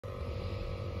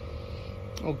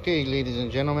Okay, ladies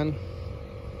and gentlemen,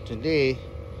 today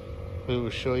we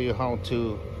will show you how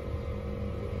to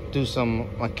do some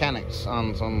mechanics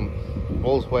on some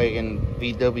Volkswagen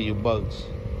VW bugs.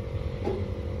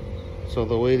 So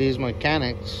the way these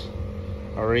mechanics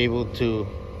are able to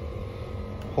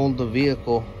hold the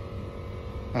vehicle,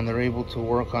 and they're able to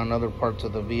work on other parts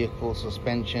of the vehicle,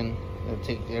 suspension, they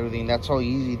take everything. That's how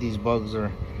easy these bugs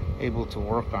are able to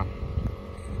work on.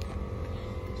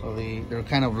 So they're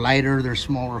kind of lighter, they're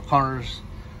smaller cars,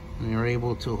 and you're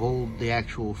able to hold the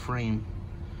actual frame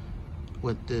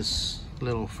with this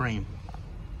little frame.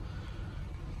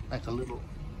 Like a little,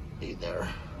 right there,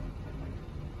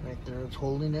 it's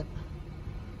holding it.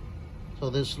 So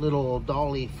this little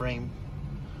dolly frame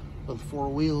with 4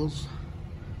 wheels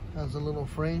has a little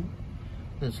frame.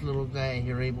 This little guy,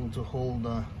 you're able to hold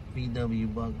a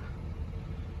VW bug.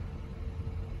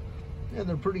 Yeah,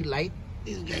 they're pretty light.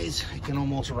 These guys, I can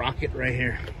almost rock it right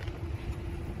here.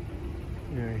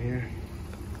 Right here.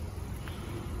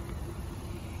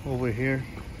 Over here,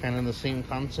 kind of the same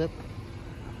concept.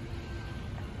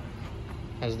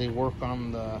 As they work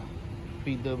on the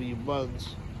VW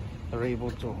bugs, they're able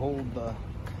to hold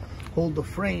the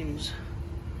frames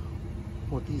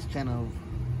with these kind of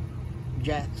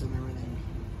jacks and everything.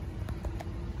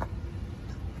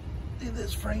 See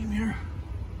this frame here?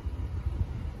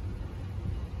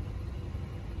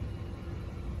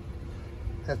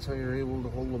 That's how you're able to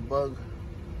hold a bug.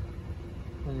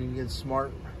 When you get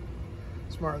smart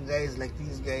guys like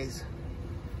these guys.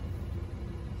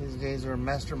 These guys are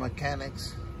master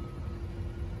mechanics.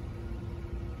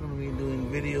 I'm gonna be doing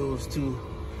videos to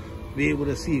be able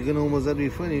to see. You can almost, that'd be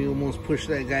funny, you almost push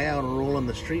that guy out and roll on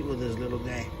the street with this little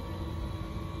guy.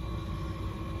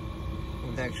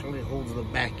 It actually holds the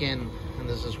back end, and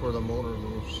this is where the motor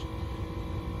moves.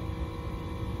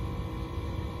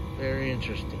 Very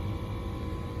interesting.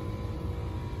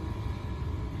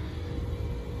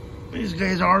 These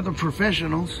guys are the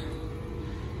professionals.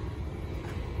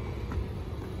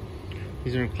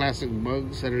 These are classic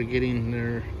bugs that are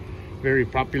they're very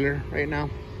popular right now.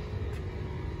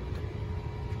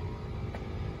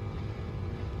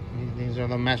 These are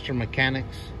the master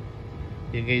mechanics.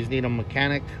 You guys need a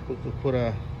mechanic, we could put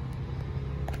a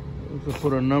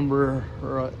number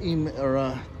or a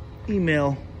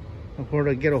email of where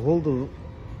to get a hold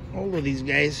of these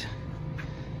guys.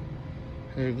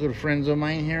 They're good friends of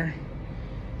mine here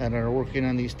that are working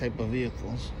on these type of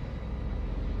vehicles.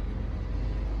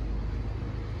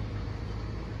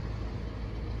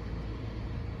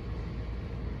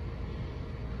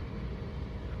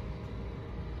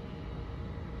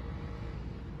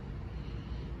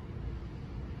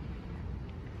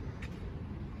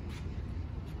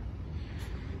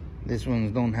 These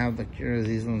ones don't have the cures,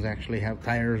 these ones actually have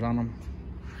tires on them.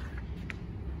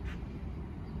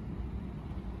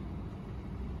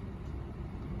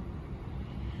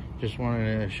 Just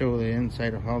wanted to show the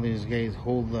inside of how these guys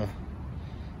hold the.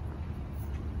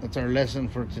 That's our lesson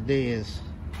for today. Is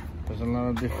there's a lot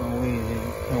of different ways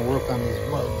you can work on these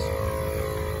bugs.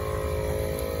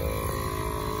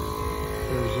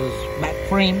 There's this back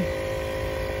frame,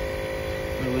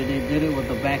 the way they did it with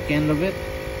the back end of it,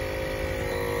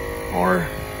 or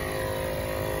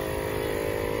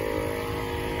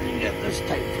you get this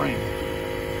type frame.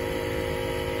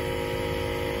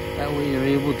 That way you're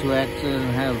able to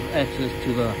have access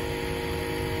to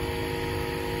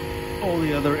all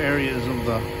the other areas of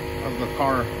the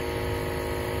car.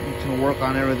 You can work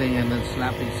on everything and then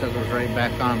slap these suckers right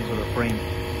back onto the frame.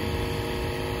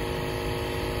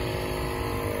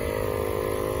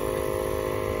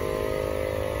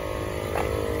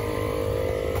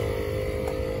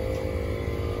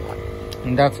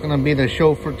 And that's gonna be the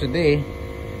show for today.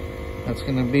 That's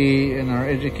gonna be in our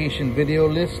education video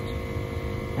list.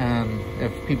 And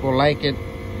if people like it,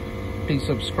 please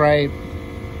subscribe,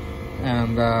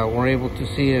 and we're able to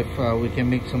see if we can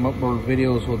make some upload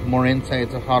videos with more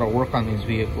insights of how to work on these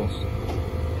vehicles.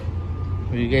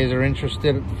 If you guys are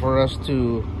interested for us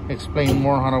to explain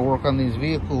more how to work on these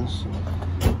vehicles,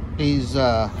 please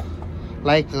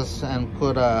like us and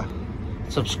put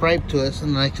subscribe to us,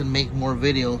 and I can make more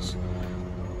videos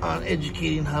on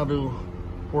educating how to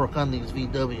work on these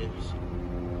VWs.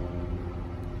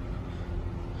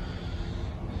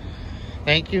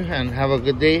 Thank you and have a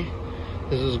good day.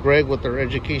 This is Greg with our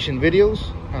education videos,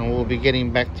 and we'll be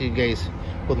getting back to you guys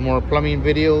with more plumbing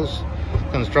videos,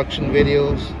 construction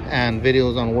videos, and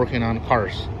videos on working on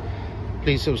cars.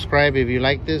 Please subscribe if you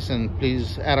like this, and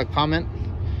please add a comment,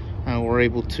 and we're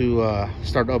able to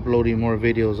start uploading more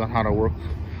videos on how to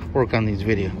work on these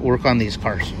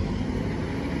cars.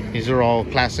 These are all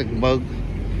classic bug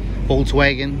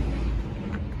Volkswagen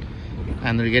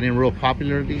and they're getting real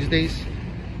popular these days.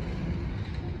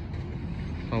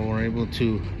 So we're able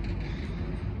to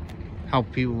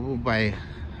help people by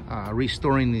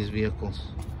restoring these vehicles.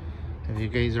 If you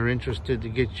guys are interested to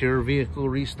get your vehicle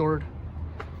restored,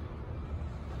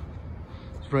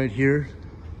 it's right here.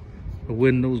 The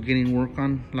window's getting work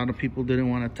on. A lot of people didn't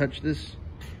want to touch this.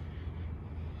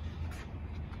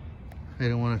 They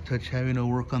don't want to touch having to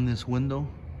work on this window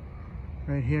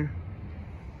right here.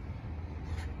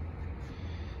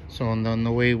 So on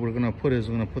the way we're gonna put is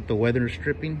we're gonna put the weather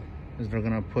stripping. Is they're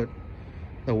gonna put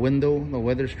the window, the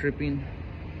weather stripping,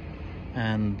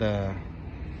 and the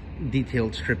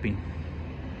detailed stripping.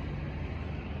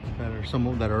 There are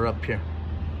some that are up here.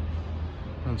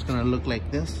 And it's gonna look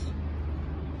like this.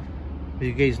 If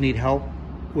you guys need help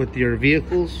with your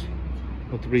vehicles,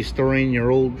 with restoring your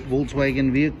old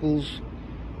Volkswagen vehicles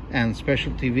and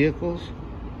specialty vehicles,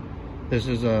 this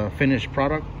is a finished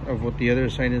product of what the other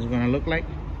side is going to look like,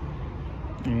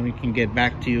 and we can get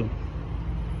back to you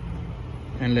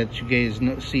and let you guys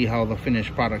see how the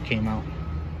finished product came out.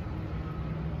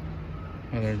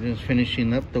 They're just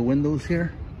finishing up the windows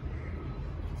here.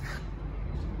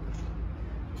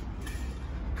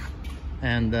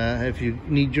 And if you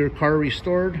need your car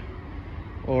restored,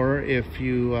 or if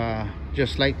you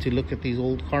just like to look at these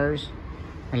old cars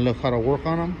and look how to work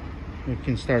on them, we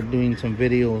can start doing some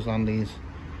videos on these,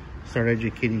 start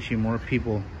educating some more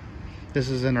people. This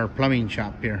is in our plumbing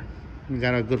shop here. We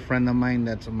got a good friend of mine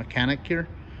that's a mechanic here,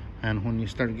 and when you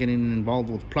start getting involved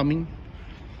with plumbing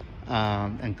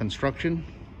and construction,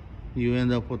 you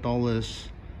end up with all this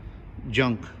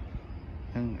junk.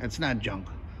 And it's not junk,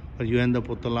 but you end up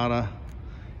with a lot of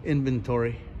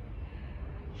inventory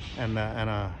and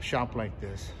a shop like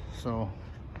this. So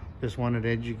just wanted to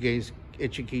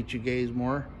educate you guys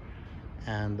more,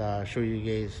 and show you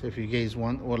guys, if you guys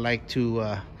would like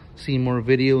to see more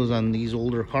videos on these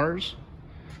older cars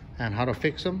and how to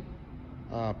fix them,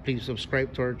 please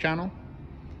subscribe to our channel,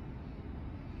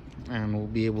 and we'll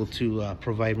be able to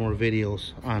provide more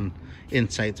videos on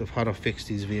insights of how to fix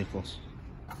these vehicles.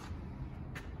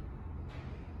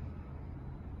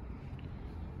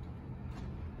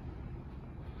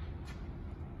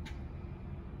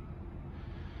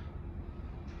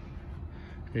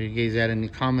 If you guys had any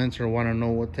comments or want to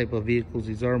know what type of vehicles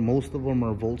these are, most of them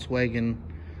are Volkswagen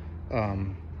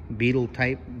Beetle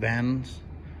type vans.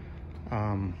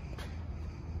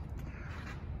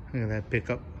 Look at that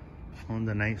pickup on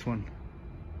the nice one.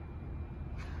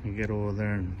 You get over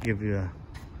there and give you a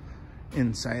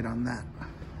insight on that.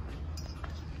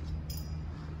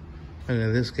 Look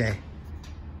at this guy.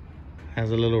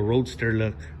 Has a little roadster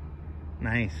look.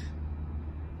 Nice.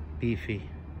 Beefy.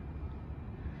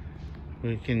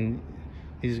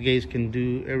 These guys can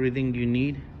do everything you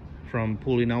need, from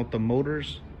pulling out the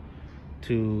motors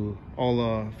to all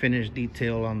the finished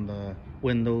detail on the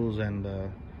windows and the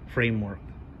framework.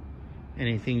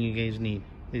 Anything you guys need,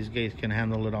 these guys can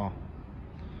handle it all.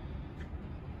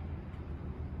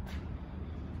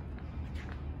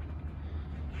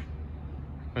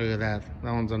 Look at that.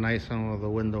 That one's a nice one with the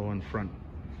window in front.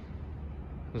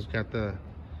 It's got the...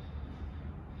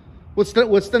 What's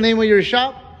the name of your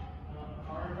shop?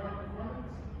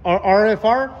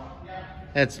 RFR? Yeah.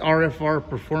 It's RFR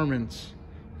Performance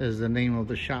is the name of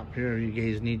the shop here. You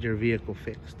guys need your vehicle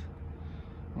fixed.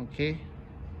 Okay?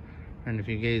 And if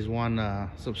you guys want to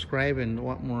subscribe and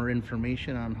want more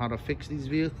information on how to fix these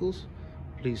vehicles,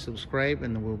 please subscribe,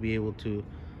 and we'll be able to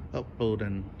upload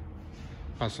and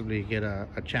possibly get a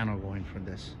channel going for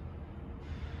this.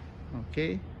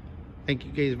 Okay? Thank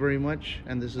you guys very much.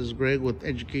 And this is Greg with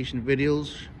Education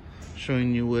Videos,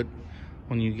 showing you what,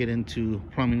 when you get into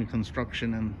plumbing,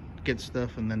 construction, and get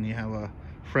stuff, and then you have a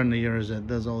friend of yours that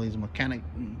does all these mechanic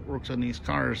and works on these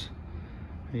cars,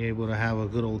 you're able to have a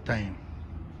good old time.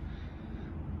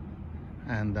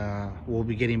 And we'll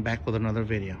be getting back with another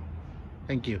video.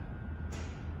 Thank you.